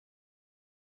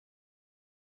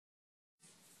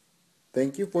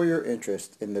Thank you for your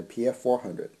interest in the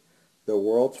PF400, the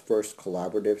world's first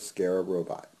collaborative SCARA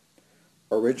robot.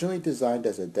 Originally designed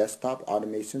as a desktop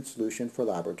automation solution for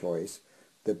laboratories,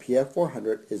 the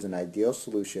PF400 is an ideal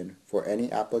solution for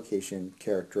any application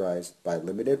characterized by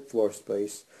limited floor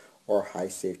space or high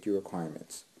safety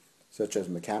requirements, such as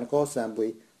mechanical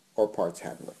assembly or parts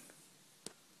handling.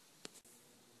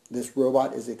 This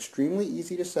robot is extremely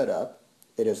easy to set up.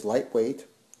 It is lightweight.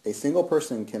 A single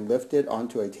person can lift it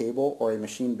onto a table or a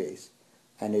machine base,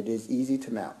 and it is easy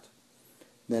to mount.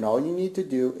 Then all you need to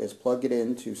do is plug it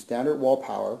into standard wall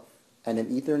power and an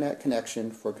Ethernet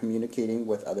connection for communicating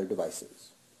with other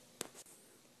devices.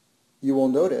 You will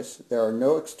notice there are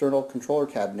no external controller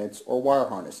cabinets or wire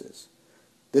harnesses.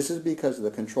 This is because the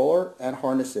controller and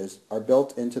harnesses are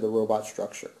built into the robot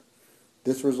structure.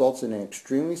 This results in an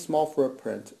extremely small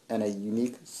footprint and a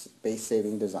unique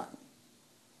space-saving design.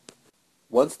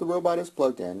 Once the robot is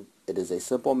plugged in, it is a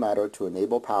simple matter to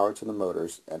enable power to the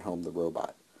motors and home the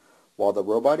robot. While the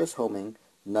robot is homing,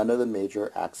 none of the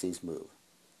major axes move.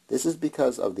 This is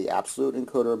because of the absolute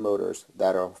encoder motors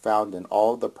that are found in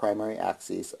all of the primary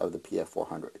axes of the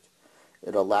PF400.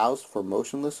 It allows for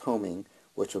motionless homing,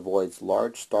 which avoids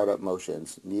large startup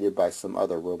motions needed by some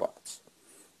other robots.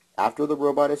 After the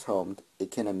robot is homed,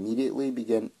 it can immediately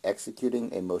begin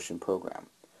executing a motion program.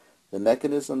 The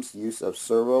mechanism's use of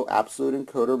servo absolute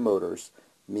encoder motors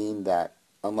mean that,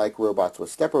 unlike robots with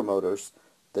stepper motors,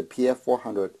 the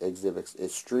PF400 exhibits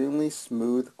extremely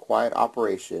smooth, quiet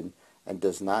operation and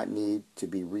does not need to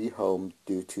be rehomed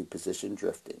due to position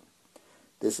drifting.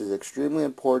 This is extremely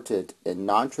important in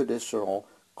non-traditional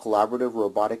collaborative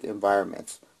robotic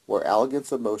environments where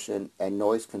elegance of motion and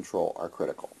noise control are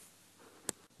critical.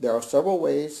 There are several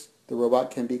ways the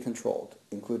robot can be controlled,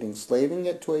 including slaving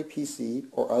it to a PC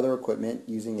or other equipment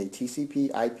using a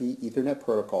TCP/IP Ethernet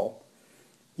protocol,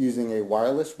 using a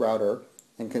wireless router,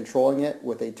 and controlling it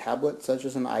with a tablet such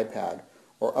as an iPad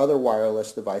or other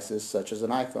wireless devices such as an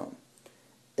iPhone.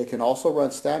 It can also run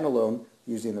standalone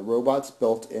using the robot's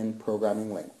built-in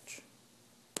programming language.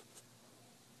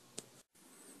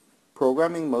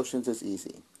 Programming motions is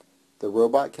easy. The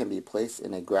robot can be placed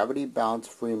in a gravity balance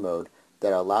free mode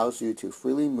that allows you to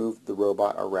freely move the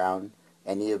robot around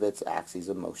any of its axes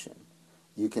of motion.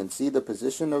 You can see the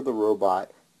position of the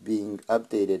robot being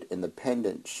updated in the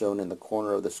pendant shown in the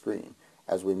corner of the screen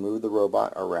as we move the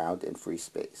robot around in free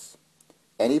space.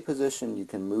 Any position you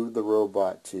can move the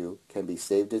robot to can be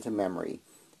saved into memory,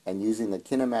 and using the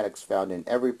kinematics found in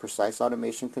every precise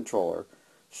automation controller,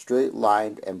 straight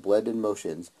lined and blended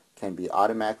motions can be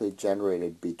automatically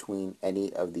generated between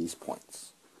any of these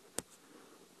points.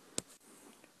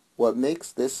 What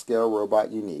makes this SCARA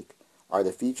robot unique are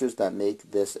the features that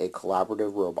make this a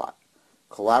collaborative robot.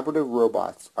 Collaborative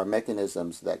robots are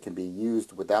mechanisms that can be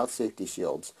used without safety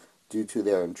shields due to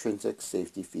their intrinsic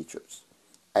safety features.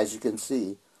 As you can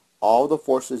see, all the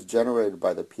forces generated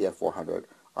by the PF400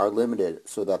 are limited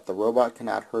so that the robot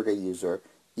cannot hurt a user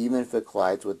even if it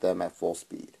collides with them at full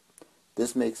speed.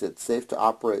 This makes it safe to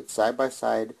operate side by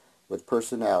side with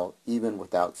personnel even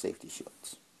without safety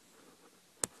shields.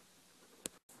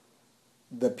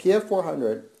 The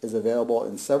PF400 is available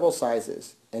in several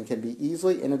sizes and can be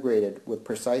easily integrated with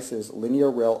Precise's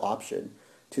linear rail option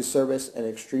to service an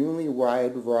extremely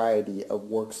wide variety of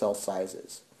workcell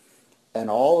sizes. And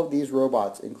all of these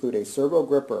robots include a servo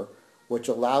gripper, which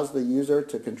allows the user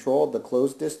to control the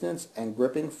close distance and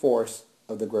gripping force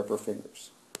of the gripper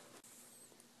fingers.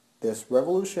 This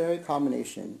revolutionary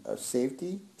combination of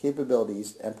safety,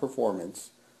 capabilities, and performance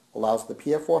allows the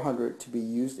PF400 to be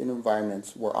used in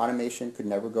environments where automation could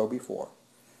never go before,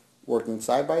 working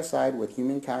side by side with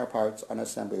human counterparts on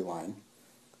assembly line,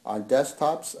 on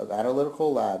desktops of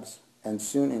analytical labs, and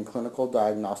soon in clinical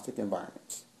diagnostic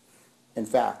environments. In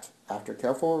fact, after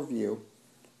careful review,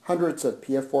 hundreds of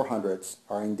PF400s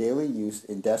are in daily use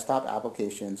in desktop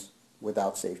applications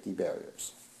without safety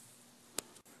barriers.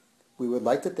 We would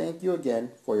like to thank you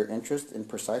again for your interest in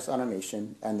Precise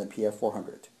Automation and the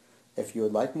PF400. If you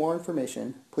would like more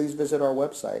information, please visit our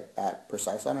website at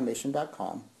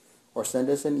preciseautomation.com or send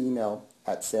us an email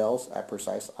at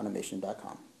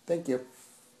sales@preciseautomation.com. Thank you.